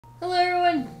Hello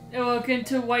everyone, and welcome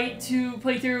to White 2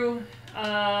 playthrough. I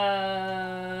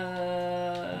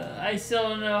still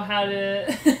don't know how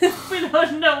to... we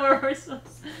don't know where we're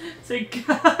supposed to go.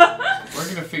 We're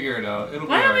gonna figure it out. It'll be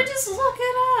Why don't we alright. just look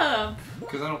it up?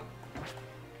 Because I don't...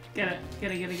 Get it. We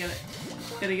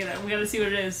gotta see what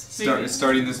it is.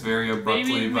 Starting this very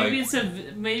abruptly maybe it's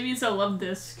a love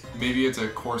disc. Maybe it's a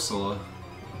Corsola.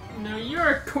 No, you're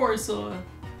a Corsola.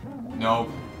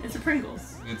 No, It's a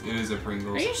Pringles. it is a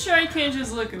Pringles. Are you sure I can't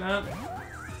just look it up?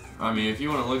 I mean, if you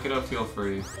want to look it up, feel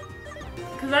free.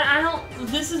 Because I don't...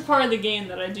 This is part of the game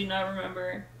that I do not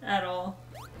remember at all.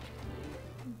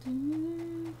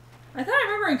 I thought I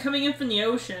remember him coming in from the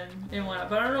ocean and whatnot,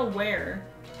 but I don't know where.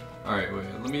 Alright, wait.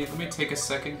 Let me take a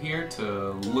second here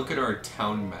to look at our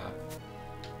town map.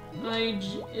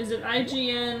 Is it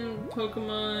IGN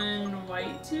Pokemon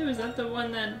White 2? Is that the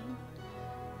one that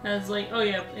has like... Oh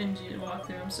yeah, NG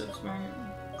walkthrough. I'm so smart.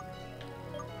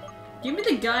 Give me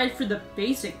the guide for the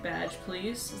basic badge,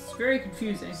 please. It's very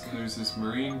confusing. So there's this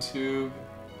marine tube,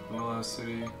 Willow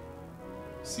City,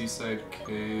 Seaside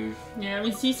Cave. Yeah, I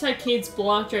mean Seaside Cave's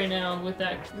blocked right now with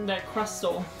that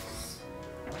crustal.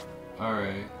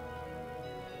 Alright.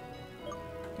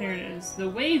 There it is. The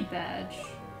wave badge.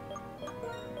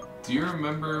 Do you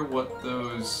remember what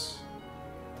those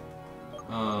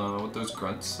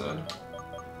grunts said?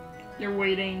 They're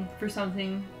waiting for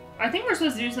something. I think we're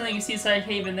supposed to do something in Seaside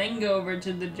Cave and then go over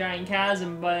to the giant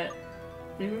chasm, but I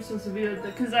think we're supposed to be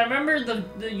because I remember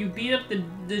you beat up the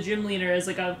gym leader as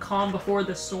like a calm before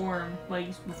the storm, like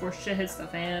before shit hits the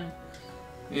fan.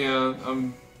 Yeah,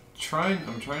 I'm trying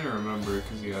to remember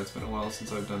because yeah, it's been a while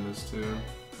since I've done this too.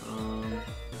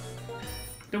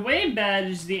 The wave badge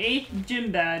is the 8th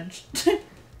gym badge.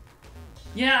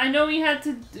 Yeah, I know we had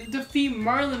to defeat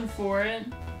Marlin for it.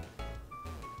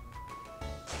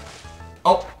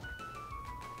 Oh!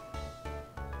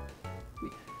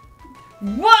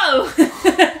 Whoa!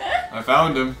 I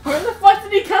found him. Where the fuck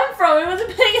did he come from? He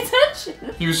wasn't paying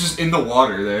attention. He was just in the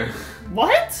water there.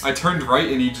 What? I turned right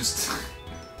and he just...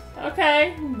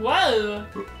 Okay. Whoa.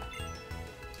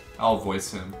 I'll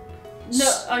voice him.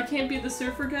 No, I can't be the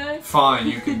surfer guy. Fine,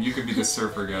 you can be the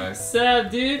surfer guy. What's up,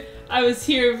 dude? I was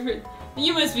here for...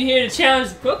 You must be here to challenge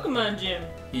the Pokemon gym.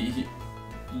 He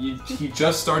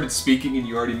just started speaking and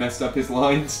you already messed up his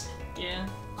lines. Yeah.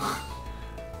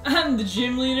 I'm the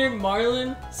gym leader,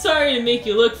 Marlin. Sorry to make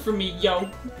you look for me, yo.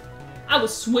 I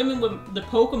was swimming with the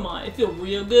Pokemon. It felt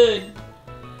real good.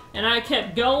 And I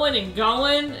kept going and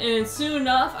going, and soon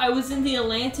enough, I was in the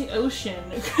Atlantic Ocean.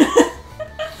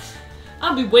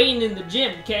 I'll be waiting in the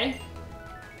gym, okay?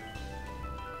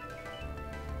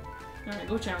 Alright,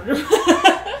 go challenge him.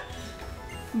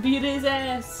 Beat his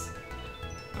ass.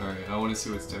 Alright, I want to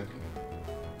see what's down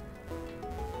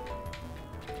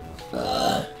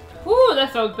here. Whew,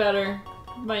 that felt better.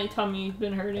 My tummy's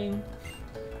been hurting.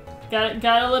 Got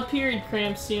a little period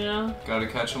cramps, you know? Gotta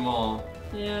catch them all.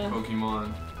 Yeah.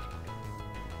 Pokemon.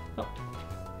 Oh.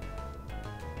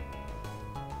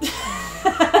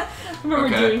 I remember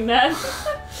doing that.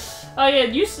 Oh yeah,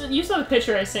 you saw the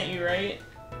picture I sent you, right?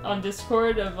 On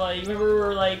Discord of like, remember we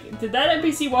were like, did that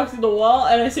NPC walk through the wall?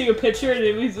 And I sent you a picture and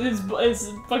it was his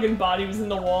fucking body was in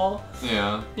the wall.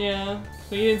 Yeah. Yeah.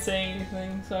 But you didn't say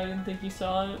anything, so I didn't think you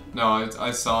saw it. No,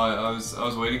 I saw it. I was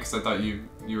waiting because I thought you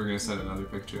were gonna send another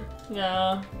picture.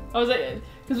 Yeah. I was like,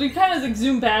 because we kind of like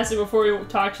zoomed past it before we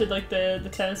talked to like the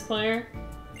tennis player.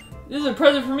 This is a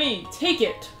present for me. Take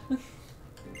it.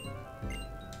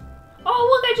 Oh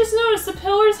look! I just noticed the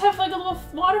pillars have like a little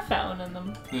water fountain in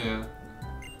them. Yeah.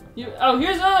 Oh,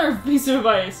 here's another piece of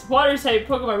advice. Water type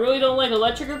Pokemon really don't like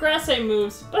electric or grass type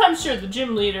moves, but I'm sure the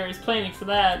gym leader is planning for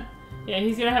that. Yeah,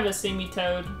 he's gonna have a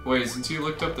Semitode. Wait, since you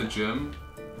looked up the gym,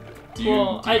 do you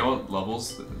know what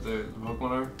levels the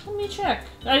Pokemon are? Let me check.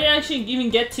 I didn't actually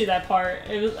even get to that part.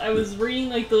 I was reading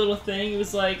like the little thing. It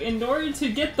was like, in order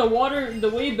to get the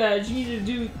wave badge, you need to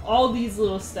do all these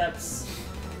little steps.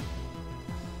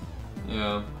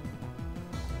 Yeah.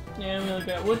 Yeah, I'm gonna look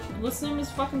at what's the name of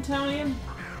this fucking town again?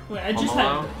 Wait, I just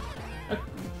Humalau? had.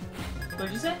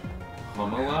 What'd you say?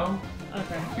 Humalau?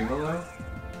 Okay. Humalau?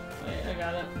 Wait, I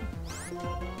got it.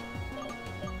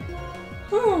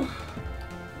 Whew.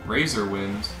 Razor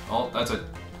Wind. Oh, that's a...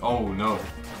 Oh, no.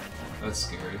 That's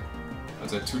scary.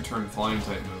 That's a 2-turn flying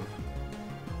type move.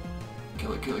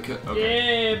 Kill it, kill it, kill it.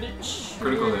 Okay. Yeah, bitch.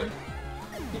 Critical hit.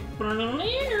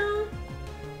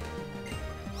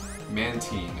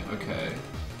 Mantine. Okay.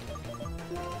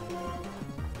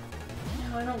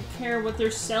 No, I don't care what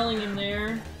they're selling in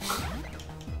there.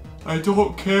 I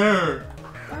don't care.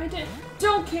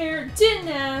 Don't care. Didn't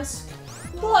ask.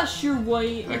 Blush your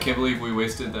white. I can't believe we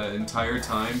wasted that entire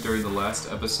time during the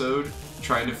last episode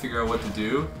trying to figure out what to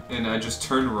do, and I just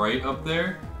turned right up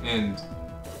there, and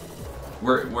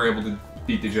we're able to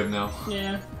beat the gym now.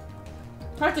 Yeah.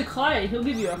 Talk to Clyde, he'll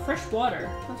give you a fresh water.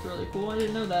 That's really cool, I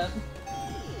didn't know that.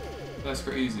 That's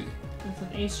crazy. It's an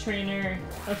ace trainer.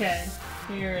 Okay,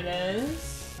 here it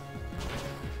is.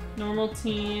 Normal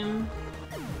team.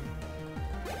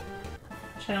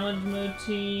 Challenge mode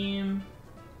team.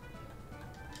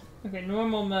 Okay,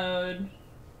 normal mode.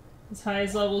 His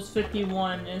highest level is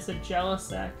 51 and it's a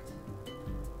Jellicent.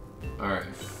 Alright,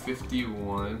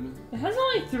 51. It has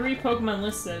only 3 Pokemon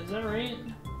listed, is that right?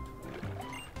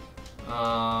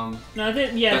 No, I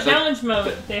think, yeah, challenge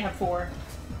mode, they have 4.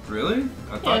 Really?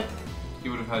 I thought he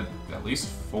would have had at least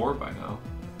 4 by now.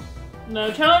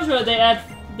 No, challenge mode, they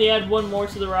add 1 more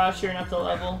to the roster and up the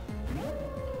level.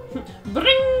 Bring!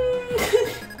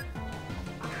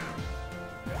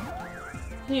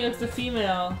 Hey, it's the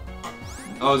female.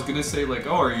 I was gonna say, like,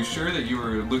 oh, are you sure that you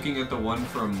were looking at the one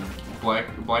from Black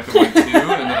and White 2?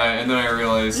 and then I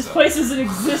realized this place doesn't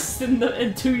exist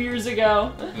in 2 years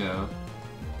ago. Yeah.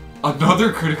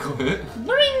 Another critical hit.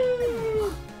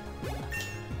 Bring!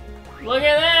 Look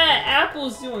at that!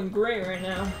 Apple's doing great right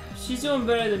now. He's doing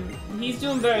better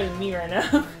than me right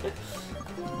now.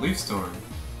 Leaf Storm.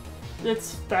 It's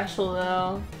special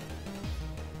though.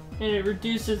 And it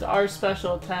reduces our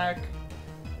special attack.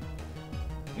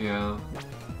 Yeah.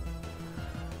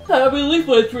 I mean, Leaf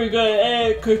Blade's pretty good and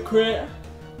it could crit.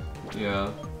 Yeah.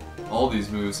 All these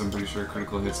moves, I'm pretty sure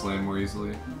critical hits land more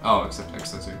easily. Oh, except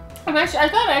X-Scissor. I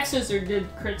thought X-Scissor did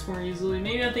crits more easily.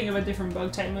 Maybe I'm thinking of a different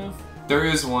bug type move. There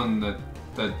is one that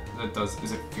does.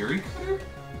 Is it Fury Cutter?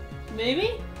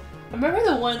 Maybe? I remember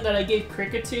the one that I gave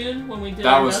Kricketune when we did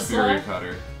that our was Nuzlocke. Fury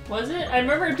Cutter. Was it? I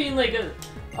remember it being like a...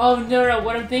 Oh, no,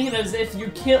 what I'm thinking is if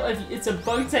it's a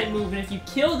bug type move, and if you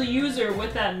kill the user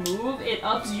with that move, it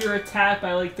ups your attack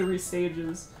by like 3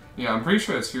 stages. Yeah, I'm pretty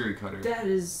sure it's Fury Cutter. That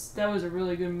was a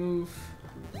really good move.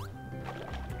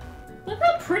 Look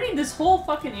how pretty this whole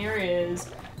fucking area is.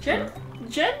 Gen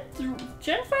 5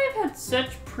 had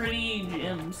such pretty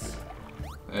gyms.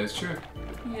 That is true.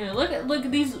 Yeah, look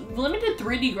at these limited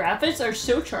 3D graphics are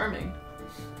so charming.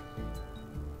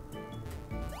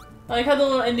 I like how the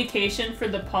little indication for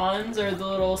the ponds or the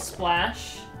little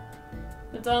splash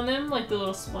that's on them, like the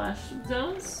little splash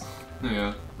zones.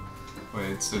 Yeah.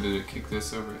 Wait, so did it kick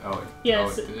this over? Oh,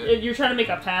 yes, oh, it did? You're trying to make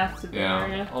a path to the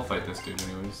area. Yeah, I'll fight this dude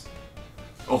anyways.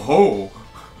 Oh ho!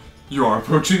 You are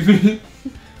approaching me?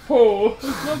 Oh.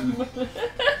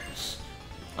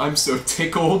 I'm so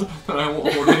tickled that I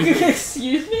won't hold anything.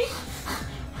 Excuse me?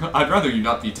 I'd rather you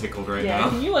not be tickled right now. Yeah,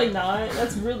 can you like not?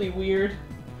 That's really weird.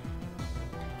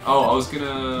 Oh, I was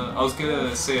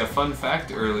gonna say a fun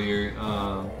fact earlier.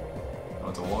 Oh,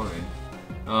 it's a Walrein.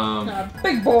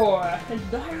 Big boy, and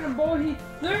Iron Boy, he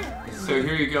thinks. So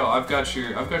here you go. I've got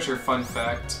your fun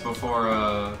fact before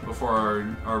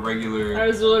our regular. I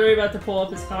was literally about to pull up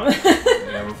his comment.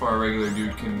 Yeah, before our regular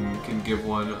dude can give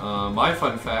one. My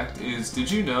fun fact is: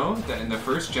 did you know that in the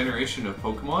first generation of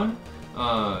Pokemon,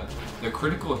 the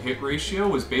critical hit ratio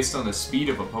was based on the speed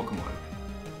of a Pokemon?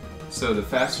 So the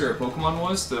faster a Pokemon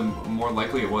was, the more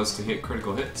likely it was to hit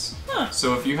critical hits. Huh.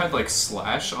 So if you had like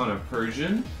Slash on a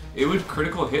Persian, it would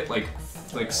critical hit like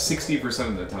 60%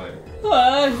 of the time.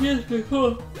 Oh, that's pretty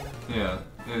cool. Yeah,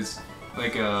 it's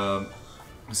like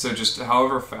so just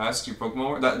however fast your Pokemon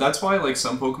were. That's why like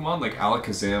some Pokemon like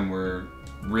Alakazam were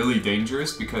really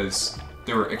dangerous because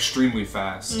they were extremely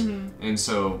fast, and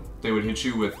so they would hit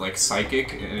you with like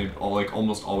Psychic, and it'd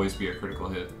almost always be a critical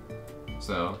hit.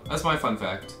 So that's my fun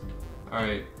fact. All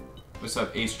right, what's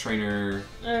up, Ace Trainer?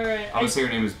 All right. I would say her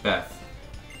name is Beth.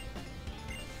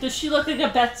 Does she look like a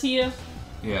Beth to you?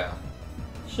 Yeah.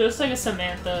 She looks like a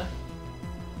Samantha.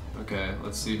 Okay,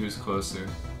 let's see who's closer.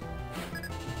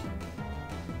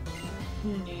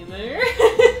 Neither.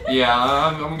 Yeah,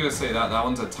 I'm gonna say that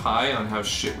one's a tie on how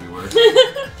shit we were.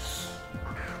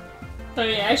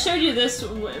 Okay, I showed you this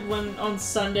when on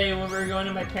Sunday when we were going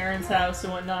to my parents' house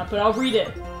and whatnot, but I'll read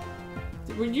it.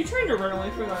 Were you trying to run away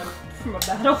from a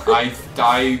battle? I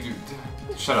died.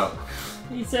 Shut up.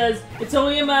 He says, "It's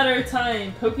only a matter of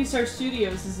time. Pokestar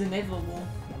Studios is inevitable."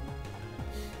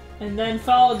 And then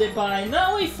followed it by not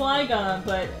only Flygon,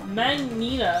 but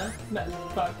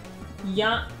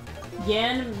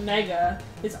Yan Mega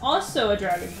is also a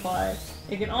dragonfly.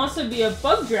 It can also be a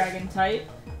bug dragon type.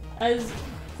 As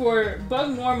for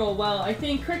bug normal, well, I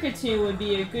think Kricketune would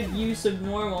be a good use of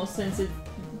normal since it's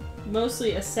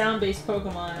mostly a sound-based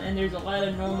Pokemon and there's a lot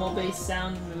of normal-based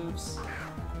sound moves.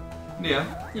 Yeah.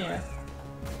 Yeah.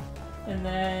 And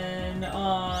then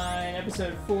on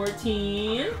episode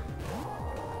 14,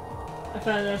 I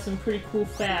found out some pretty cool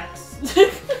facts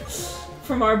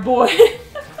from our boy.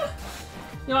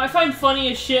 You know, I find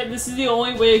funny as shit, this is the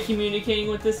only way of communicating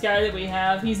with this guy that we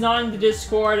have. He's not in the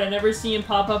Discord, I never see him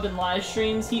pop up in live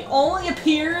streams. He only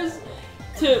appears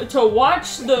to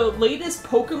watch the latest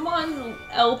Pokemon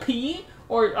LP,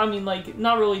 or, I mean, like,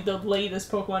 not really the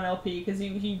latest Pokemon LP, because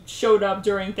he showed up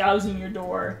during 1,000 Year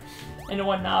Door and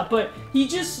whatnot, but he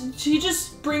just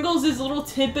sprinkles his little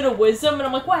tidbit of wisdom, and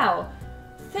I'm like, wow,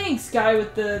 thanks, guy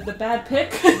with the bad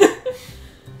pick.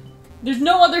 There's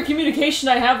no other communication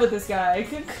I have with this guy.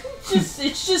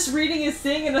 It's just reading his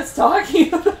thing and us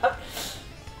talking about it.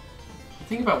 The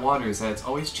thing about water is that it's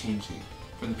always changing.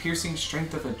 From the piercing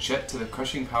strength of a jet to the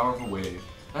crushing power of a wave.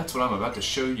 That's what I'm about to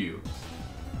show you.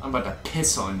 I'm about to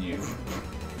piss on you.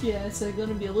 Yeah, it's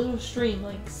gonna be a little stream,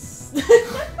 like...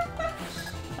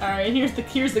 Alright,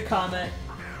 here's the comment.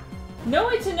 No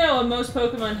way to know if most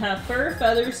Pokemon have fur,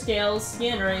 feathers, scales,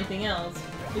 skin, or anything else.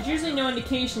 There's usually no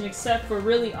indication except for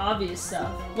really obvious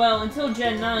stuff. Well, until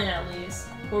Gen 9 at least,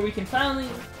 where we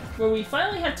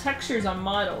finally have textures on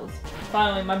models.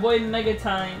 Finally, my boy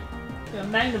Magnemite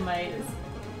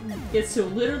gets to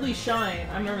literally shine.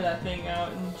 I remember that thing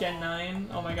out in Gen 9.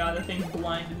 Oh my god, that thing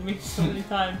blinded me so many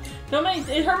times.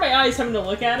 It hurt my eyes having to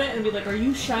look at it and be like, are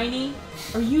you shiny?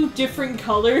 Are you different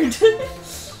colored?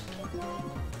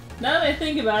 Now that I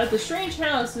think about it, the Strange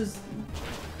House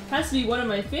has to be one of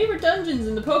my favorite dungeons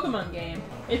in the Pokemon game.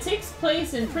 It takes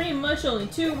place in pretty much only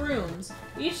 2 rooms.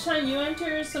 Each time you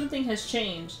enter, something has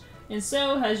changed, and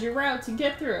so has your route to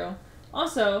get through.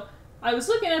 Also, I was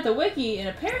looking at the wiki, and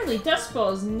apparently Dust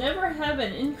Balls never have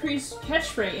an increased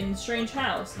catch rate in Strange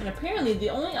House, and apparently the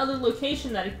only other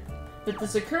location that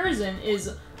this occurs in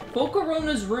is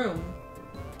Volcarona's room.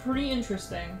 Pretty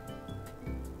interesting.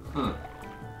 Huh.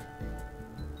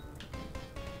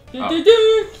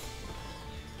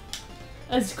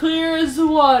 As clear as the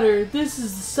water, this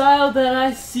is the style that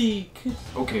I seek.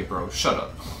 Okay, bro, shut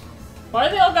up. Why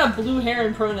do they all got blue hair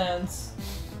and pronouns?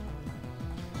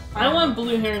 I don't want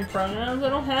blue hair and pronouns, I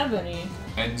don't have any.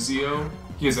 Enzio?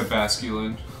 He has a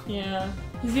Basculin. Yeah.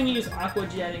 He's gonna use Aqua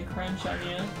Jet and Crunch on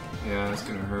you. Yeah, it's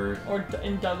gonna hurt. Or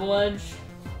in Double Edge.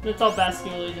 That's all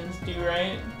Basculegions do,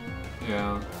 right?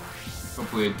 Yeah.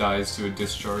 Hopefully it dies to a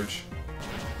discharge.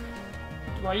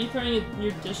 Why are you throwing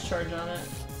your discharge on it?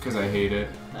 Because I hate it.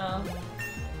 Oh.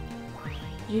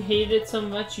 You hate it so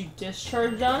much you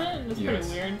discharged on it? That's pretty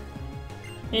weird.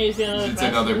 Hey, you see another It's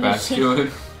another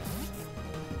Basculin.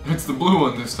 It's the blue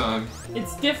one this time.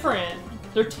 It's different.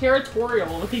 They're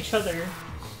territorial with each other.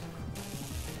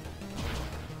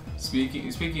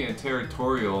 Speaking of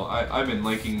territorial, I've been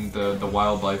liking the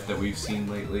wildlife that we've seen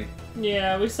lately.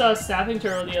 Yeah, we saw a snapping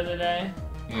turtle the other day.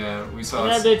 Yeah, we saw.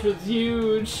 And that bitch was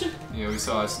huge. Yeah, we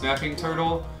saw a snapping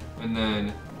turtle, and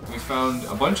then we found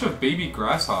a bunch of baby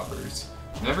grasshoppers.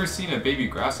 Never seen a baby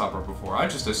grasshopper before. I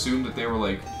just assumed that they were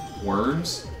like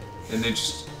worms, and they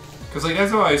just. Cause like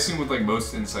that's how I assume with like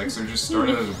most insects, they're just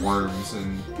started as worms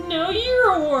and. No,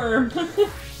 you're a worm.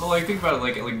 Well, like think about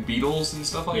it, like beetles and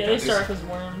stuff like that. Yeah, they start as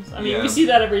worms. I mean, we see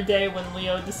that every day when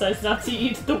Leo decides not to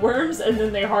eat the worms, and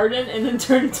then they harden and then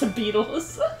turn into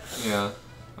beetles. Yeah.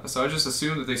 So I just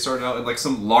assumed that they started out in like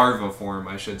some larva form,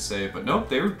 I should say, but nope,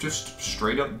 they were just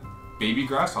straight up baby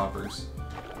grasshoppers.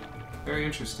 Very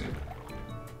interesting.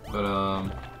 But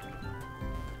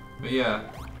yeah,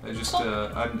 I just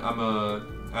I'm a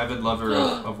avid lover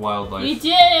of wildlife. We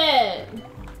did it!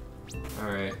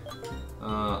 Alright.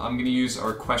 I'm gonna use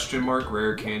our question mark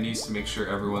rare candies to make sure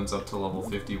everyone's up to level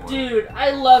 51. Dude, I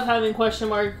love having question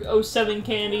mark 07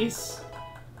 candies.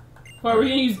 Why, are we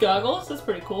gonna use goggles? That's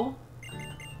pretty cool.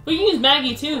 We can use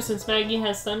Maggie too, since Maggie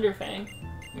has Thunderfang.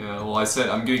 Yeah, well I said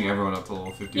I'm getting everyone up to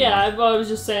level 51. Yeah, I was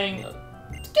just saying...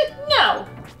 No!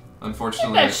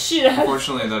 Unfortunately, Get that shit out.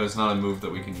 Unfortunately that is not a move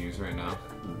that we can use right now.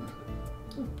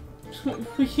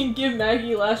 We can give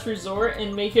Maggie Last Resort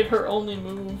and make it her only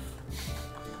move.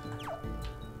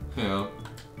 Yeah.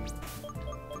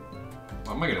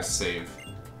 How am I gonna save?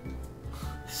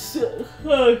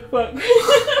 Oh, fuck.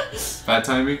 Bad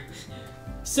timing?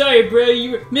 Sorry, bro,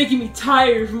 you were making me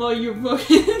tired from all your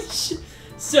fucking shit.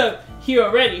 So, you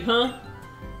already, huh?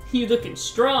 You looking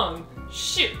strong.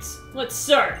 Shoot, let's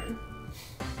start.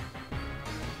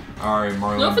 Alright,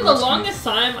 Marlon. No, for the longest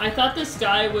time, I thought this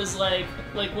guy was like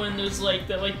when there's for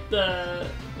the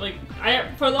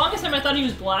longest time I thought he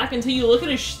was black until you look at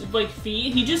his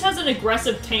feet. He just has an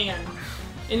aggressive tan,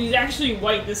 and he's actually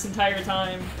white this entire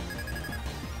time.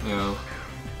 Yeah.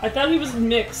 I thought he was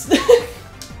mixed.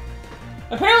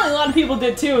 Apparently, a lot of people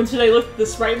did too until they looked at the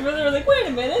sprite and they were like, "Wait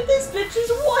a minute, this bitch is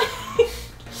white."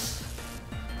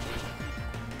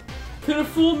 couldn't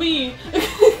fool me.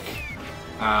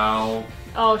 Ow.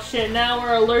 Oh shit, now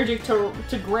we're allergic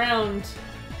to ground.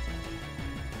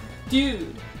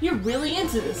 Dude, you're really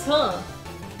into this, huh?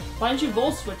 Why don't you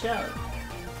Volt Switch out?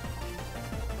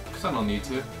 Because I don't need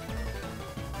to.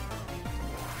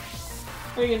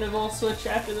 Are you gonna Volt Switch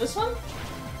after this one?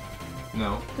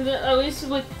 No. Cause at least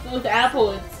with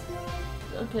Apple, it's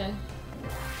okay.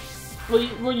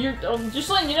 Well, you're just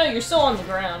letting you know you're still on the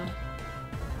ground.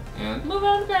 And? Move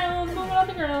on the ground, move on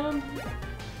the ground.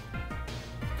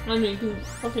 I mean, you can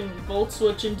fucking Volt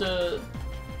Switch into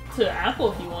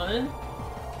Apple if you wanted.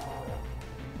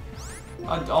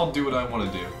 I'll do what I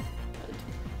want to do.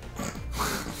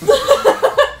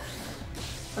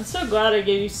 I'm so glad I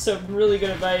gave you some really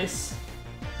good advice.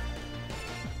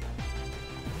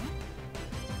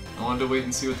 I wanted to wait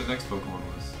and see what the next Pokemon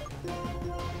was.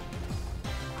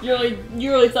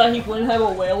 You really thought he wouldn't have a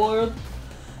Wailord?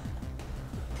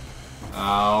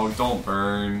 Oh, don't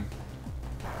burn.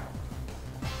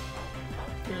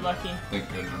 You're lucky.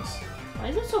 Thank goodness. Why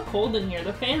is it so cold in here?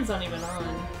 The fan's not even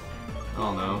on. I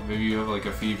don't know. Maybe you have like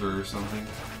a fever or something.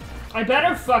 I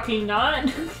better fucking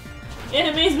not.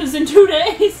 Anime's in 2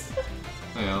 days.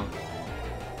 Yeah.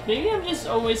 Maybe I'm just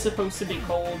always supposed to be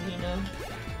cold, you know?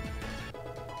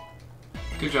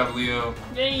 Good job, Leo.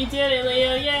 Yeah, you did it,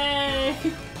 Leo. Yay!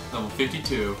 Level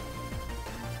 52.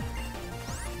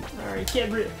 Alright,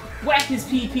 get rid of... Whack his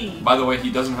PP! By the way,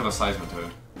 he doesn't have a Seismitoad.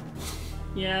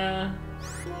 Yeah.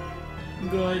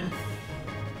 Good.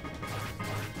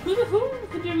 Who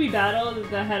did we battle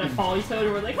that had a Polytoad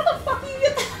and we're like, how the fuck do you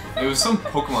get that? It was some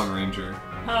Pokemon Ranger.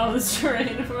 Oh, that's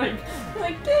right. I'm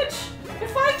like, bitch,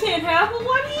 if I can't have one,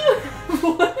 why do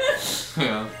you? What?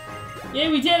 Yeah. Yeah,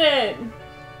 we did it!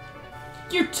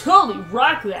 You totally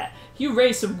rock that! You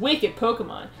raised some wicked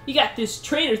Pokemon. You got this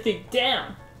trainer thing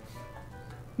down.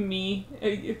 Me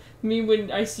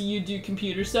when I see you do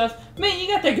computer stuff. Man, you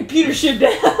got that computer shit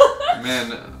down.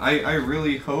 Man, I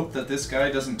really hope that this guy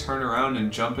doesn't turn around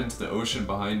and jump into the ocean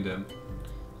behind him.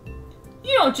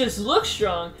 You don't just look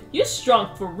strong, you're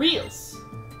strong for reals.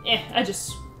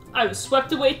 I was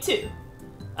swept away too.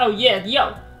 Oh yeah,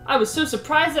 yo, I was so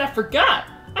surprised that I forgot.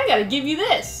 I gotta give you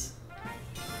this.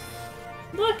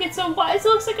 Look, it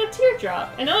looks like a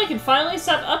teardrop. And now I can finally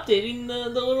stop updating the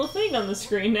little thing on the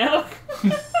screen now.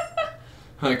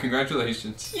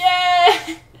 Congratulations.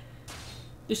 Yay!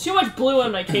 There's too much blue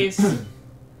on my case.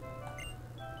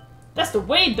 That's the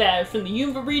Wade badge from the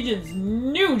Unova region's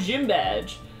new gym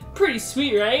badge. Pretty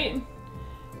sweet, right?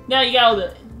 Now you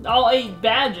got all 8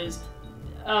 badges.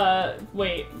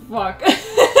 Wait, fuck.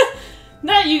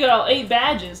 Now you got all 8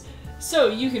 badges, so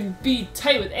you can be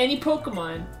tight with any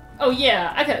Pokemon. Oh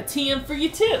yeah, I got a TM for you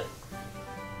too.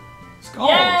 Oh,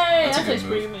 yay! that's a good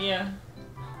pretty move. yeah.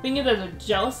 We can get that a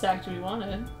gel stack if we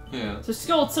wanted. Yeah. So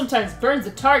Scold sometimes burns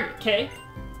a target, okay?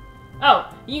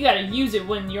 Oh, you gotta use it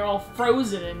when you're all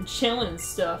frozen and chilling and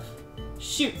stuff.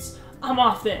 Shoots. I'm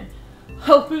off then.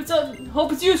 Hope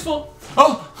it's useful.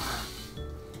 Oh!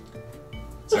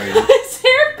 Sorry. His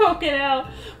hair poking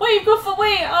out. Wait,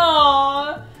 wait.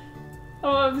 Aww.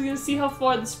 Oh, I was gonna see how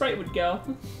far the sprite would go.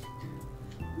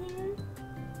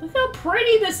 Look how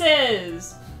pretty this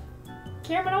is.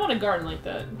 Cameron, I want a garden like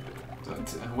that.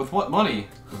 With what money?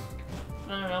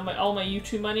 I don't know, all my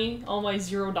YouTube money, all my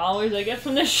 $0 I get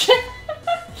from this shit.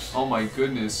 Oh my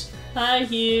goodness. Hi,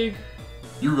 Hugh.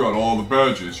 You got all the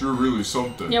badges. You're really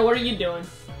something. Yeah, what are you doing?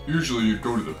 Usually you'd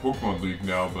go to the Pokemon League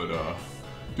now, but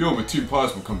dealing with Team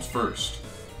Plasma comes first.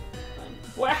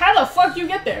 Well, how the fuck you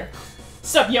get there?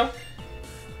 Sup, yo?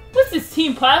 What's this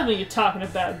Team Plasma you're talking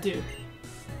about, dude?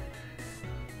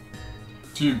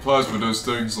 Team Plasma does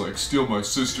things like steal my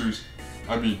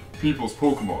people's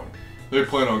Pokemon. They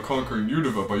plan on conquering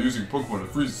Unova by using Pokemon to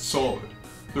freeze it solid.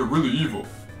 They're really evil.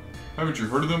 Haven't you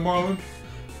heard of them, Marlon?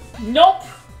 Nope!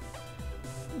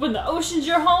 When the ocean's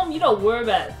your home, you don't worry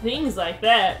about things like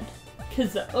that.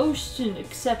 Cause the ocean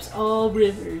accepts all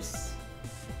rivers.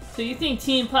 So you think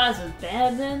Team Plasma's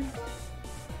bad then?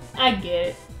 I get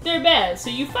it. They're bad, so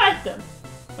you fight them.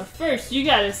 But first, you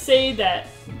gotta say that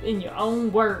in your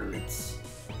own words.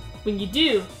 When you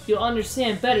do, you'll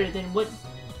understand better than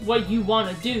what you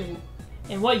want to do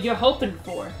and what you're hoping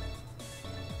for.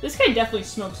 This guy definitely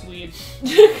smokes weed.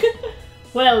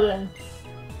 Well then.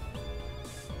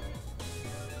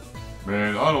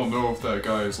 Man, I don't know if that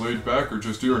guy is laid back or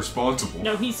just irresponsible.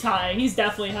 No, he's high. He's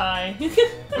definitely high.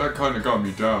 That kinda got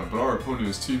me down, but our opponent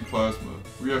is Team Plasma.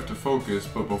 We have to focus,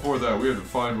 but before that we have to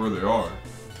find where they are.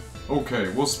 Okay,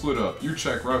 we'll split up. You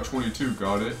check Route 22,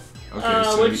 got it? Okay,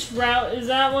 so which route is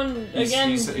that one again?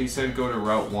 He said go to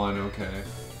Route 1, okay.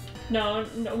 No,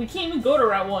 we can't even go to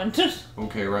Route 1.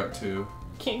 Okay, Route 2.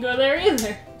 Can't go there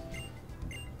either.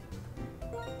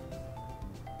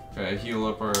 Gotta heal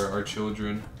up our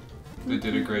children. They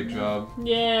did a great job.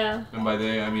 Yeah. And by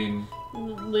they, I mean...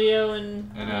 Leo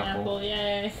and Apple.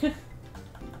 Yay.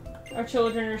 Our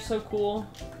children are so cool.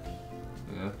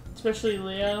 Yeah. Especially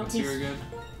Leo. What's here again?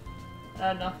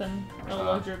 Nothing. No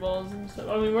luxury balls and stuff.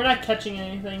 I mean, we're not catching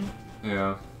anything.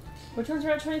 Yeah. Which one's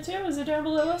Route 22? Is it down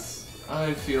below us?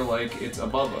 I feel like it's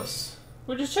above us.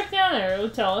 We'll just check down there. It'll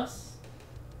tell us.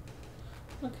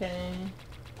 Okay.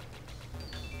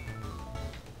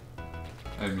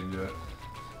 I didn't mean to do it.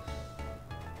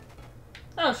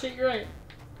 Oh shit, you're right.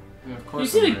 Yeah, of You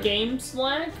course. see I'm the right. games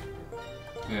lag?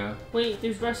 Yeah. Wait,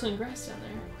 there's wrestling grass down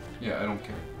there. Yeah, I don't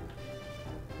care.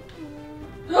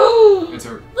 Oh! It's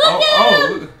a.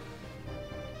 Look Look.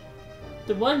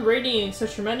 The one radiating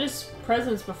such tremendous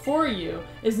presence before you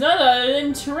is none other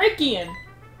than Tarikian.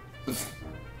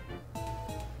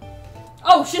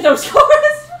 Oh shit, that was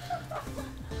Chorus!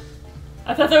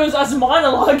 I thought that was us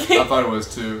monologuing. I thought it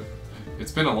was too.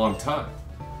 It's been a long time.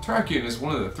 Terrakion is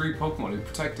one of the 3 Pokemon who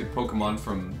protected Pokemon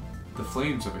from the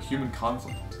flames of a human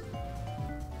conflict.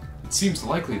 It seems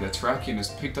likely that Terrakion has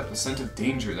picked up the scent of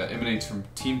danger that emanates from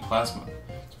Team Plasma.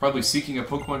 It's probably seeking a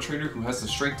Pokemon trainer who has the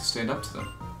strength to stand up to them.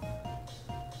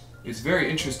 It's very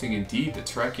interesting indeed that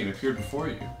Terrakion appeared before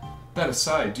you. That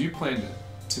aside, do you plan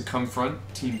to confront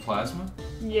Team Plasma?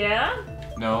 Yeah?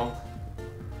 No.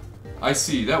 I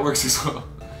see, that works as well.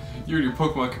 You and your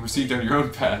Pokemon can proceed down your own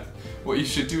path. What you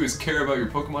should do is care about your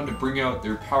Pokemon to bring out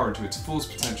their power to its fullest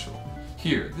potential.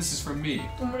 Here, this is from me.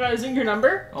 Oh my god, is it your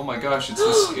number? Oh my gosh, it's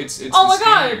this, it's oh the my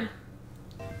scanner.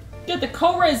 god! Get the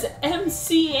Cobra's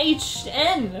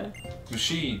MCHN!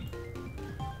 Machine.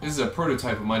 This is a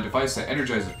prototype of my device that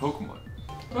energizes Pokemon.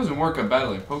 It doesn't work on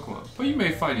battling Pokemon, but you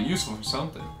may find it useful for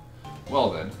something. Well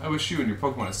then, I wish you and your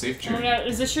Pokemon a safe Oh my journey. god,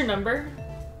 is this your number?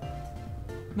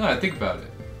 Now think about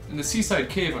it. In the seaside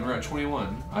cave on Route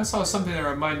 21, I saw something that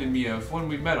reminded me of when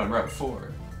we met on Route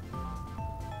 4.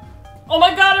 Oh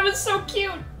my god, it was so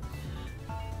cute!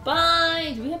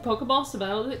 Bye! Do we have Pokeballs to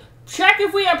battle with it? Check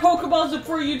if we have Pokeballs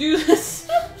before you do this!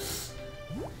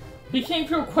 We came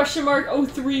through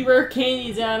 !03 rare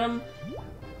candies, Adam.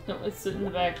 No, it's in the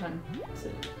back, hun.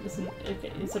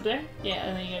 Okay, it's up there? Yeah,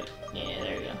 I think yeah,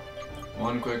 there you go.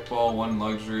 1 quick ball, 1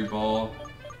 luxury ball.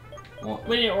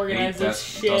 We didn't organize 8 this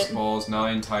shit. dust balls,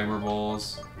 9 timer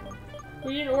balls.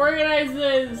 We didn't organize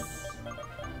this.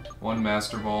 1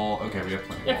 master ball. Okay, we have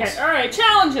plenty of balls. Okay, alright,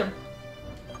 challenge him!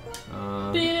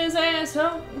 Beat his ass,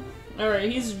 huh? Alright,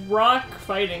 he's rock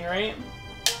fighting, right?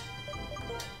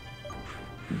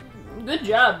 Good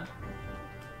job.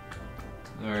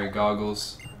 Alright,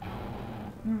 goggles.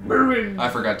 I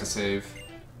forgot to save.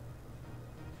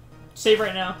 Save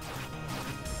right now.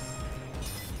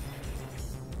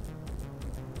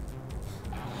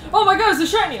 Oh my god, it's a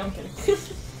shiny! I'm kidding.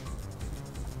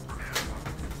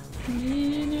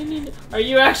 Are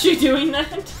you actually doing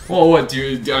that? Well, what do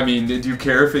you? I mean, do you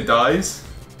care if it dies?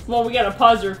 Well, we gotta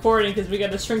pause the recording because we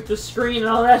gotta shrink the screen and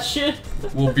all that shit.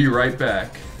 We'll be right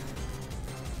back.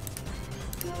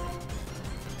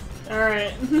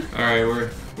 Alright.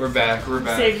 Alright, we're back. We're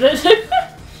back. Saved it.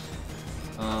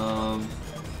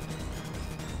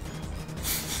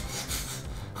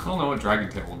 I don't know what Dragon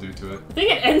Tail will do to it. I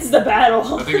think it ends the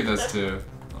battle. I think it does too.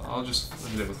 I'll just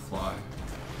hit it with Fly.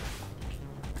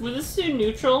 Was this too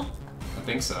neutral? I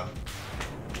think so.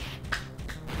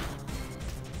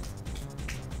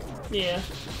 Yeah.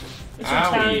 It's Owie.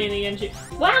 Italian again.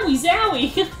 Wowie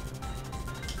zowie!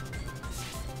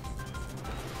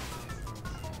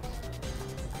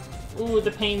 Ooh,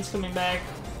 the pain's coming back.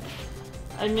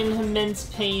 I'm in immense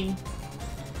pain.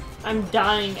 I'm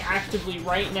dying actively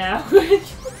right now. You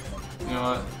know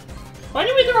what? Why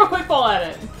did we throw a quick ball at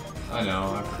it? I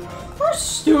know, I forgot. We're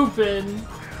stupid.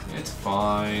 It's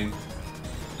fine.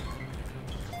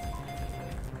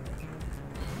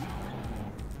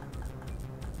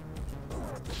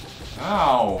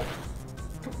 Ow!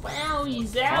 Wowie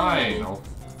zowie! Fine, I'll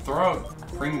throw out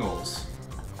Pringles.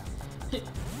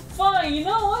 Fine, you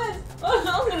know what?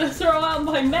 I'm gonna throw out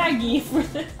my Maggie for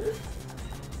this.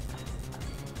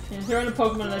 Yeah, throwing a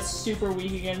Pokemon that's super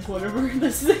weak against whatever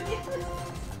this thing is.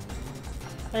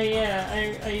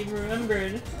 I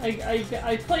remembered.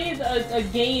 I played a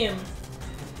game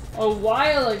a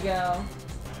while ago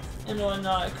and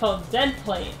whatnot called Dead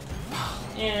Plate.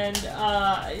 And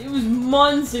it was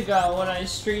months ago when I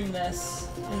streamed this,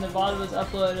 and the VOD was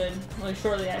uploaded like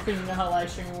shortly after. You know how live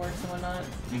streaming works and whatnot.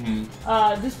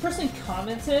 Mm-hmm. This person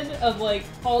commented of like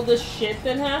all the shit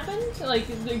that happened, like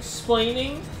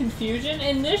explaining confusion,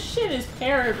 and this shit is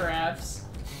paragraphs.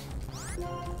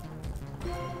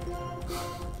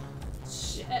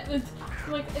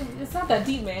 like, it's not that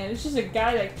deep, man. It's just a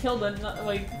guy that killed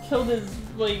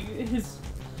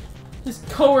his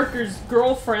coworker's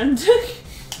girlfriend.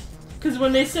 Because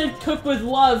when they said cook with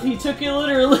love, he took it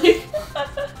literally.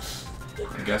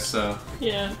 I guess so.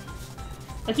 Yeah.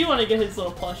 I do want to get his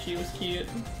little plushie. It was cute.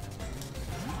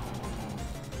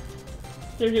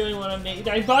 They're doing what I'm making.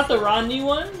 I bought the Rodney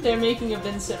one. They're making a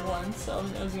Vincent one, so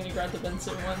I was gonna grab the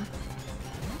Vincent one.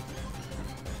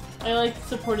 I like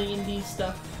supporting indie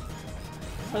stuff.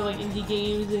 I like indie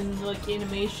games and like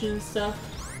animation stuff.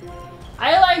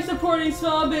 I like supporting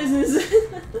small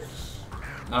businesses.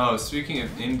 Oh, speaking of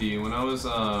indie, when I was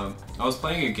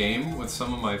playing a game with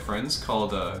some of my friends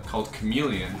called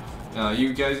Chameleon.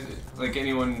 You guys, like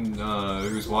anyone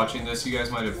who's watching this, you guys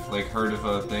might have like heard of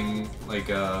a thing like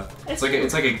it's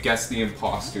like a guess the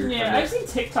imposter. Yeah, I've seen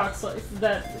TikToks like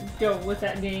that go with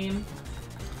that game.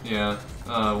 Yeah,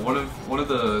 one of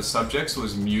the subjects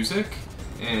was music,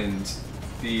 and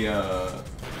the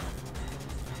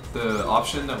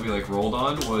option that we like rolled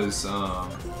on was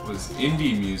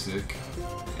indie music,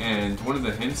 and one of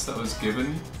the hints that was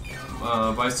given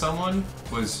by someone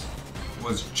was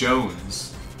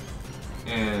Jones,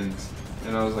 and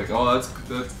I was like, oh, that's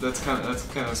kind of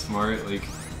smart, like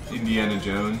Indiana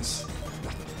Jones,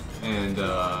 and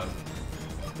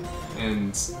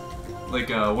like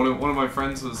one of my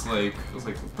friends was like, what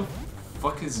the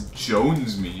fuck is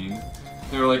Jones mean?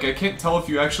 They were like, I can't tell if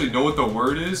you actually know what the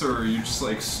word is or you're just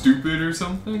like stupid or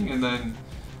something. And then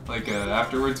like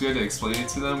afterwards we had to explain it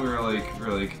to them. We were like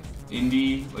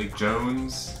indie, like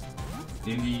Jones,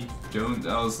 indie Jones.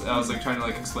 I was like trying to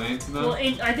like explain it to them. Well,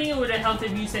 I think it would have helped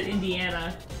if you said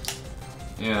Indiana.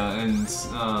 Yeah, and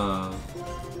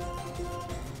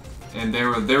they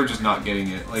were just not getting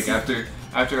it. Like after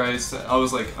I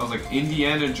was like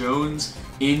Indiana Jones,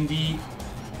 Indie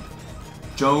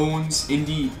Jones,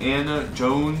 Indiana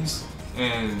Jones,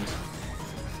 and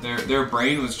their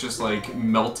brain was just like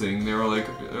melting. They're like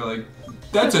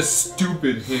that's a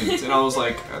stupid hint, and I was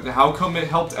like, how come it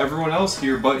helped everyone else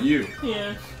here but you?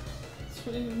 Yeah.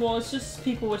 Well, it's just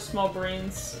people with small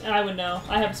brains, and I would know.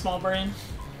 I have a small brain.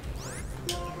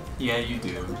 Yeah, you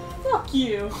do. Fuck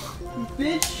you,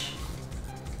 bitch.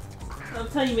 I'll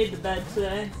tell you made the bed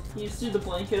today. You just threw the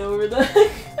blanket over the.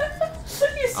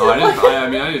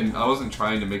 I wasn't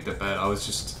trying to make the bed. I was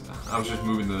just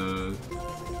moving the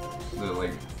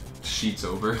like sheets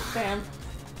over. Damn.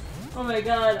 Oh my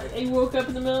god! I woke up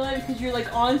in the middle of the night because you're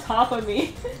like on top of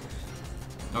me.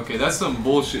 Okay, that's some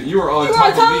bullshit. You were on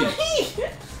top of me.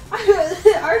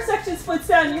 Our section splits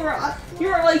down. You were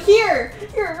like here.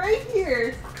 You were right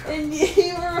here, and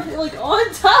you were like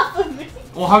on top of me.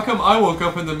 Well, how come I woke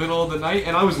up in the middle of the night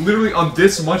and I was literally on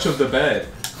this much of the bed?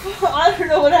 I don't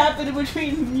know what happened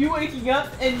between you waking up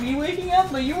and me waking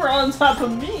up, but you were on top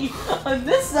of me on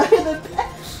this side of the bed,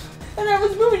 and I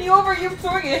was moving you over. You were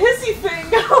throwing a hissy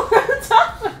thing over on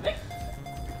top of me.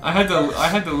 I had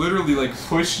to literally like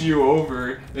push you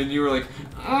over, and you were like,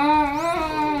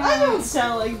 I don't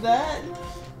sound like that.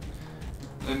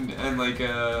 And like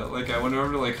I went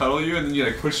over to like cuddle you, and then you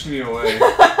like pushed me away.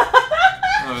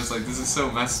 I was like, this is so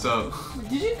messed up.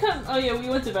 Did you come? Oh yeah, we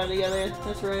went to bed together.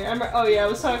 That's right. Oh yeah, I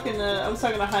was talking to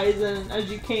Heisen as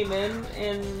you came in,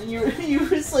 and you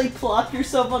just like plopped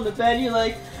yourself on the bed. And you're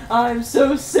like, I'm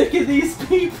so sick of these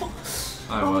people.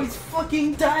 Always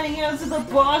fucking dying out to the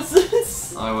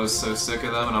bosses. I was so sick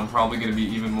of them, and I'm probably gonna be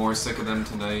even more sick of them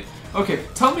tonight. Okay,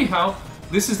 tell me how.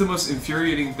 This is the most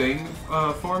infuriating thing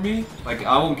for me. Like,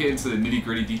 I won't get into the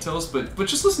nitty-gritty details, but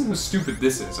just listen to how stupid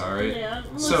this is, alright? Yeah,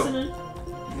 I'm listening.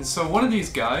 So one of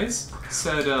these guys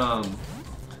said, oh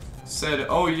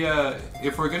yeah,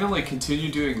 if we're gonna like continue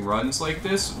doing runs like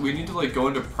this, we need to like go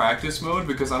into practice mode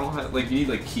because I don't have like you need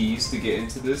like keys to get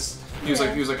into this. He was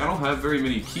like I don't have very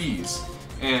many keys,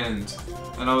 and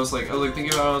I was like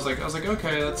thinking about it, I was like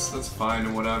okay, that's fine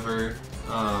and whatever.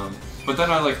 But then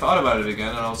I like thought about it again,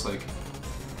 and I was like,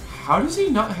 how does he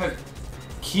not have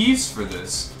keys for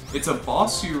this? It's a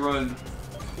boss you run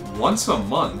once a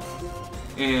month,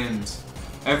 and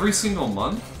every single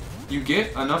month, you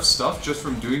get enough stuff just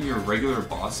from doing your regular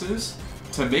bosses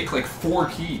to make like 4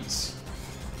 keys.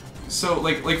 So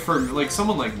like for like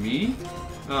someone like me,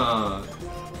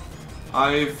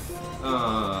 I've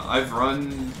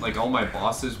run like all my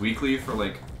bosses weekly for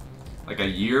like a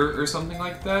year or something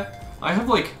like that. I have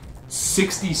like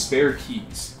 60 spare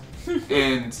keys,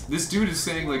 and this dude is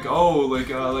saying like, oh,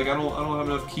 like I don't have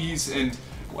enough keys, and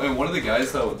one of the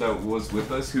guys that was with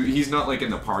us, who he's not like in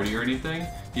the party or anything,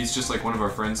 he's just like one of our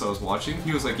friends that was watching.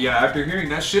 He was like, yeah, after hearing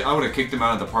that shit, I would have kicked him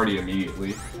out of the party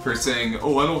immediately for saying,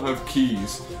 oh, I don't have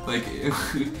keys. Like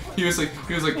he was like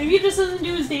maybe he just doesn't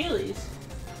do his dailies.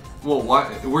 Well,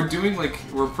 why we're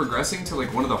progressing to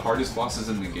like one of the hardest bosses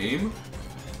in the game.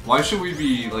 Why should we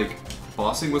be like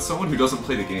bossing with someone who doesn't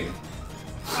play the game?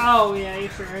 Oh yeah,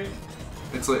 you're right.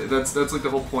 It's like that's like the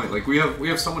whole point. Like we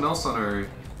have someone else on our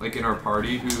in our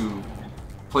party who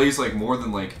plays like more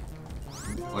than like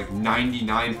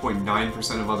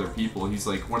 99.9% of other people. He's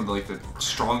like one of the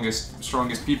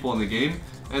strongest people in the game.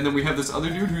 And then we have this other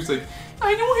dude who's like,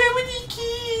 I don't have any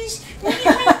keys. We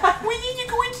need to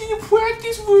go into the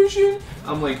practice version.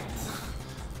 I'm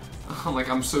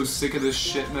so sick of this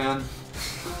shit, man.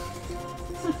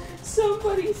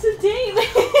 Somebody sedate me.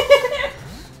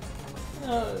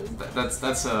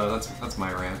 That's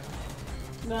my rant.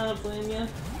 No, I don't blame you.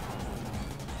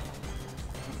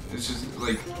 It's just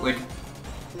like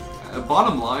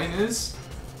bottom line is,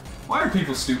 why are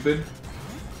people stupid?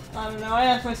 I don't know, I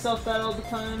ask myself that all the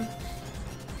time.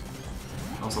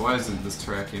 Also, why doesn't this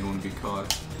Terrakion want to be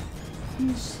caught?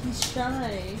 He's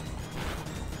shy.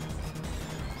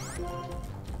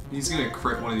 He's gonna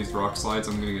crit one of these rock slides,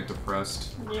 I'm gonna get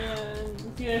depressed. Yeah,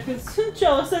 because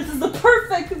Jello Sense is the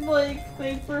perfect, like,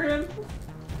 thing for him.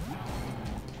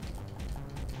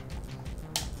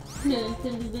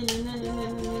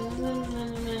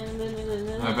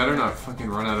 I better not fucking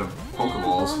run out of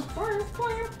Pokeballs.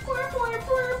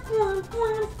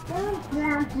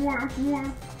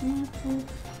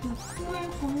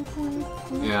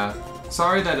 Yeah.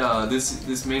 Sorry that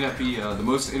this may not be the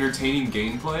most entertaining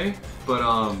gameplay, but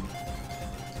I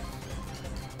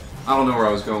don't know where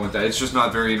I was going with that. It's just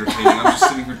not very entertaining. I'm just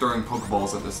sitting here throwing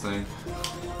Pokeballs at this thing.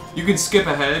 You can skip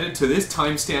ahead to this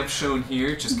timestamp shown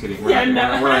here. Just kidding. We're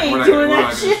not going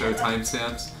to show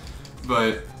timestamps.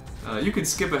 But you can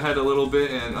skip ahead a little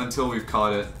bit until we've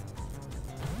caught it.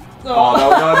 Oh,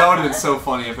 that would have been so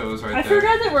funny if it was right there. I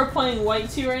forgot that we're playing White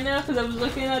 2 right now because I was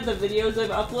looking at the videos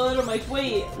I've uploaded. I'm like,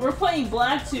 wait, we're playing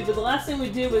Black 2, but the last thing we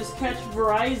did was catch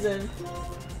Verizon.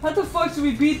 How the fuck do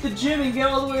we beat the gym and get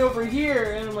all the way over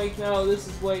here? And I'm like, no, this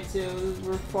is White 2.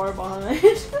 We're far behind.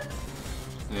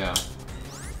 Yeah.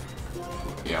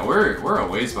 Yeah, we're a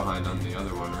ways behind on the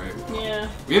other one, right? Yeah.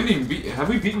 We haven't even have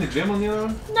we beaten the gym on the other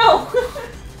one? No!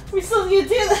 We still need to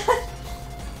do that!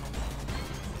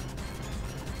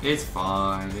 It's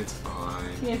fine, it's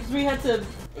fine. Yeah, because we had to...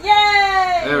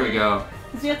 Yay! There we go.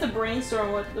 Because we had to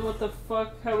brainstorm what the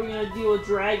fuck, how we're gonna deal with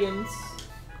dragons.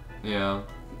 Yeah.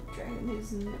 Dragon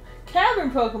is...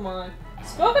 Cavern Pokemon!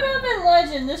 Spoken of in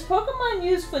legend, this Pokemon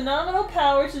used phenomenal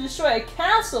power to destroy a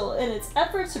castle in its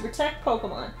efforts to protect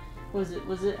Pokemon. Was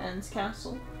it End's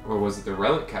castle? Or was it the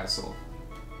Relic Castle?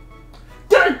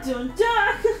 Dun dun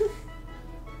dun!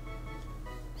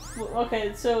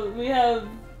 Okay, so we have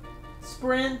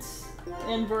Sprint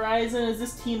and Verizon. Is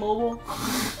this T-Mobile?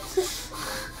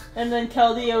 And then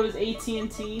Keldeo is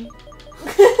AT&T.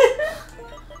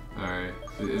 Alright.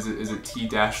 Is it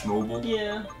T-Mobile?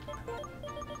 Yeah.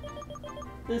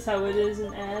 This is how it is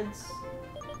in ads.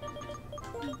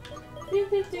 You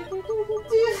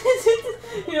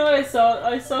know what I saw?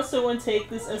 I saw someone take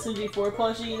this SMG4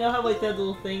 plushie. You know how like they have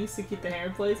little things to keep the hair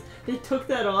in place? They took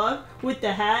that off with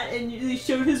the hat and they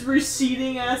showed his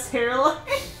receding ass hairline.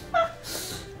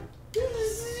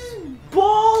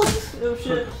 Bald! Oh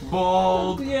shit.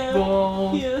 Bald! Yeah.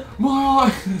 Bald! Yeah.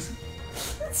 Bald!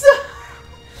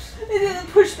 And then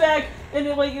push back, and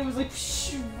it was like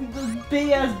the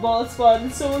big ass bald spot,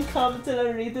 and someone commented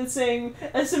underneath it saying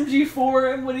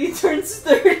SMG4 and when he turns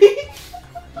 30.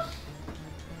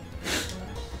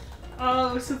 Oh,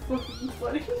 it was so fucking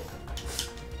funny.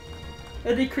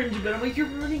 I did cringe a bit. I'm like, you're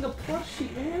ruining a plushie,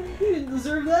 man. You didn't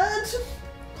deserve that.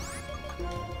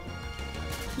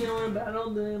 You don't want to battle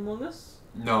the Among Us?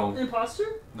 No.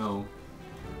 Imposter? No.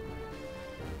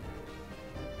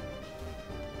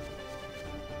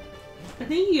 I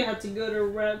think you have to go to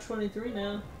Route 23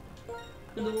 now.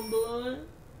 For the one below it.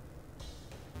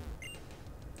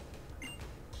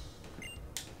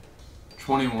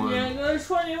 21. Yeah, go to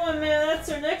 21, man. That's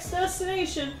our next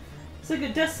destination. It's like a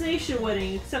destination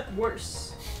wedding, except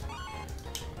worse.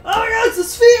 Oh my god, it's a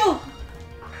Sfeel!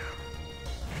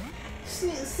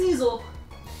 Sneasel.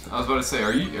 I was about to say,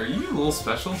 are you a little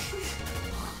special?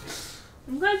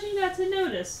 I'm glad you got to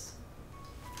notice.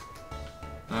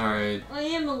 Alright. I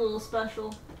am a little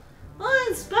special.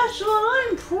 I'm special,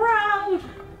 I'm proud!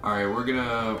 Alright, we're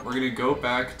gonna go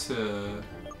back to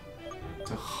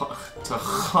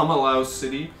Humalau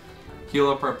City, heal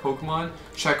up our Pokemon,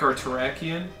 check our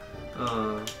Terrakion,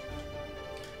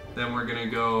 then we're gonna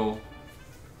go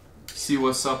see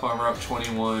what's up on Route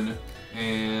 21,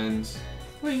 and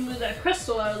We can move that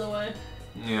crystal out of the way.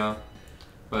 yeah,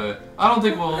 But I don't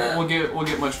think we'll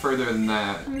get much further than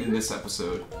that in this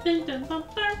episode.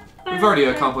 We've already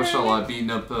accomplished a lot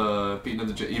beating up the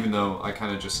gym, even though I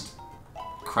kind of just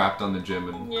crapped on the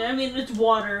gym and. Yeah, I mean it's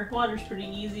water. Water's pretty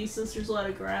easy since there's a lot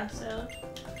of grass out.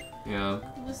 Yeah.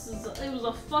 It was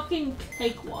a fucking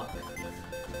cakewalk.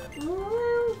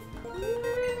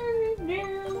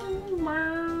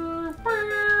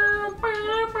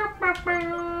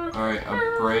 Alright,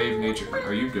 a brave nature.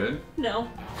 Are you good? No.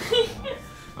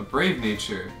 A brave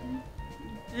nature.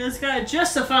 It's gotta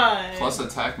justify. Plus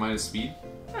attack minus speed.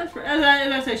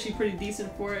 That's actually pretty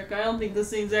decent for it. I don't think this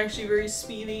thing's actually very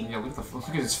speedy. Yeah, look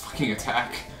at its fucking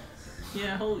attack.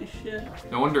 Yeah, holy shit.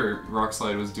 No wonder Rock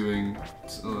Slide was doing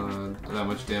that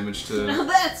much damage to. Now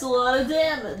that's a lot of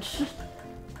damage.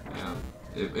 Yeah,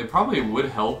 it probably would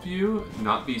help you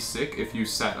not be sick if you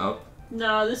sat up.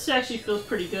 No, this actually feels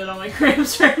pretty good on my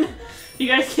cramps right now. You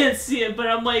guys can't see it, but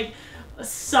I'm like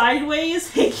sideways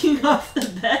hanging off the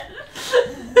bed.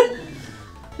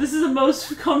 This is the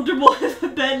most comfortable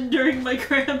I've been during my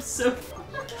cramps so far.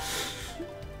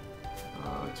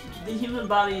 The human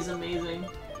body is amazing.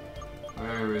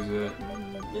 Where is it?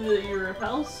 Is it your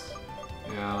house?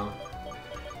 Yeah.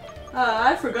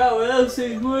 I forgot what else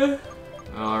things were.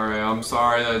 Alright, I'm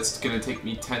sorry that it's gonna take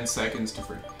me 10 seconds to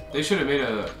They should have made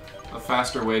a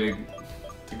faster way to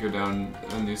go down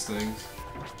on these things.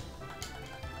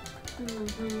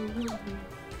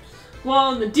 Well,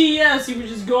 on the DS, you would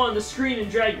just go on the screen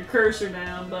and drag your cursor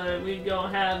down, but we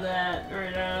don't have that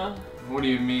right now. What do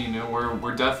you mean?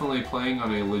 We're definitely playing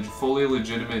on a fully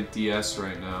legitimate DS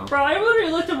right now. Bro, I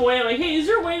literally looked up a way, like, hey, is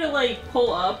there a way to, like,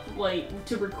 pull up, like,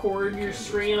 to record your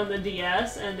screen on the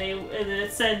DS? And then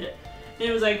it said, and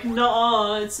it was like,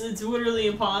 no, it's literally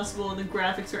impossible, and the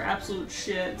graphics are absolute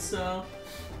shit, so.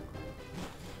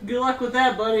 Good luck with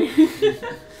that, buddy.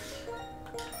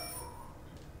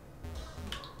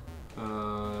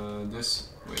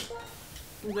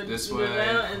 Wait. This way,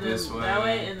 and this then way. that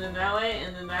way, and then that way,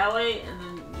 and then that way, and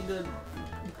then you go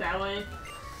that way.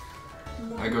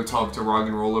 I go talk to Rock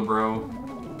and Roller Bro.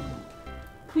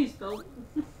 Please don't.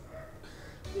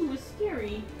 It was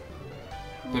scary.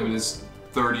 Him and his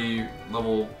 30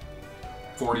 level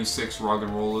 46 Rock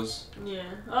and Rollers. Yeah.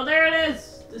 Oh, there it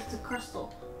is! It's the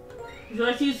crystal. Would you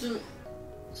like to use some...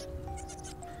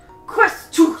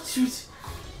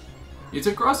 It's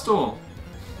a crystal!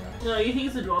 No, you think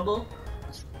it's adorable?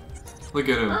 Look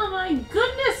at him. Oh my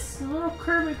goodness! A little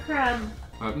Kermit crab.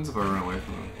 What happens if I run away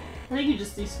from him? I think he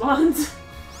just despawns.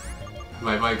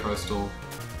 Bye bye, Crystal.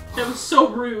 That was so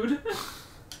rude.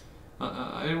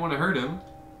 I didn't want to hurt him.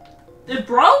 It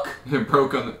broke? It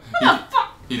broke on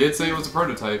he did say it was a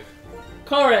prototype.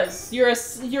 Corez, you're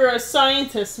a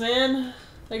scientist, man.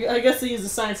 I guess he's a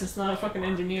scientist, not a fucking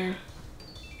engineer.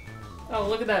 Oh,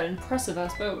 look at that impressive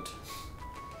ass boat.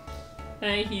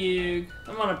 Thank you.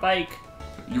 I'm on a bike.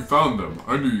 You found them.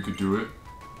 I knew you could do it.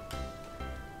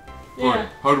 Yeah. Wait,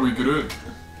 how do we get in?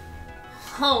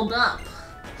 Hold up.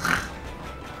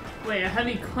 Wait, a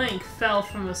heavy clank fell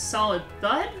from a solid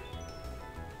thud?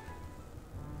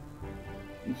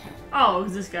 Oh, it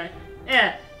was this guy.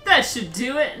 Yeah, that should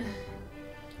do it.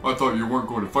 I thought you weren't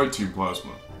going to fight Team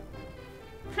Plasma.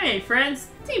 Hey, friends.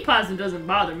 Team Plasma doesn't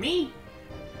bother me.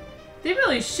 They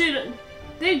really should.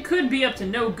 They could be up to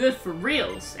no good for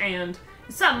reals, and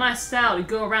it's not my style to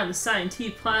go around deciding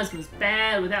Team Plasma's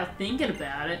bad without thinking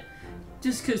about it,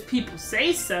 just because people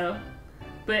say so.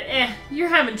 But you're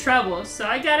having trouble, so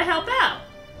I gotta help out.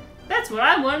 That's what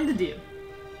I wanted to do.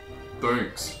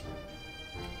 Thanks.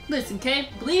 Listen, Kay,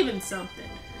 believe in something.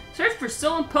 Search for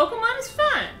stolen Pokemon is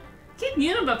fine. Keep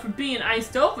Unova from being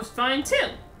iced over is fine too.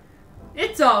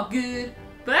 It's all good,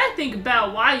 but I think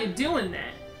about why you're doing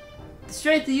that. The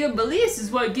strength of your beliefs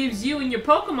is what gives you and your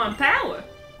Pokemon power.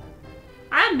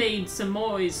 I made some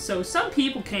noise, so some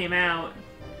people came out.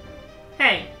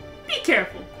 Hey, be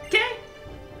careful, okay?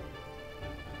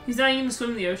 He's not even gonna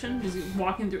swim in the ocean. He's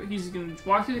walking through. He's gonna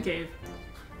walk through the cave.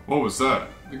 What was that?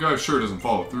 The guy sure doesn't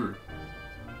follow through.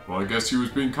 Well, I guess he was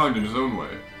being kind in his own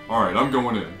way. Alright, I'm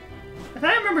going in. I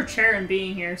thought I remember Charon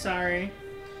being here, sorry.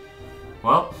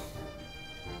 Well.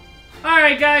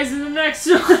 Alright guys, in the next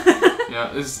one.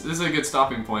 Yeah, this is a good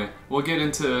stopping point. We'll get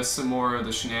into some more of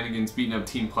the shenanigans beating up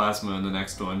Team Plasma in the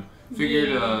next one.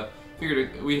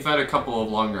 Figured we've had a couple of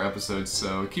longer episodes,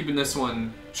 so keeping this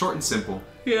one short and simple.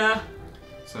 Yeah.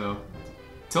 So,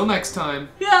 till next time.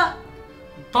 Yeah.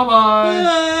 Bye-bye.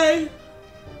 Bye.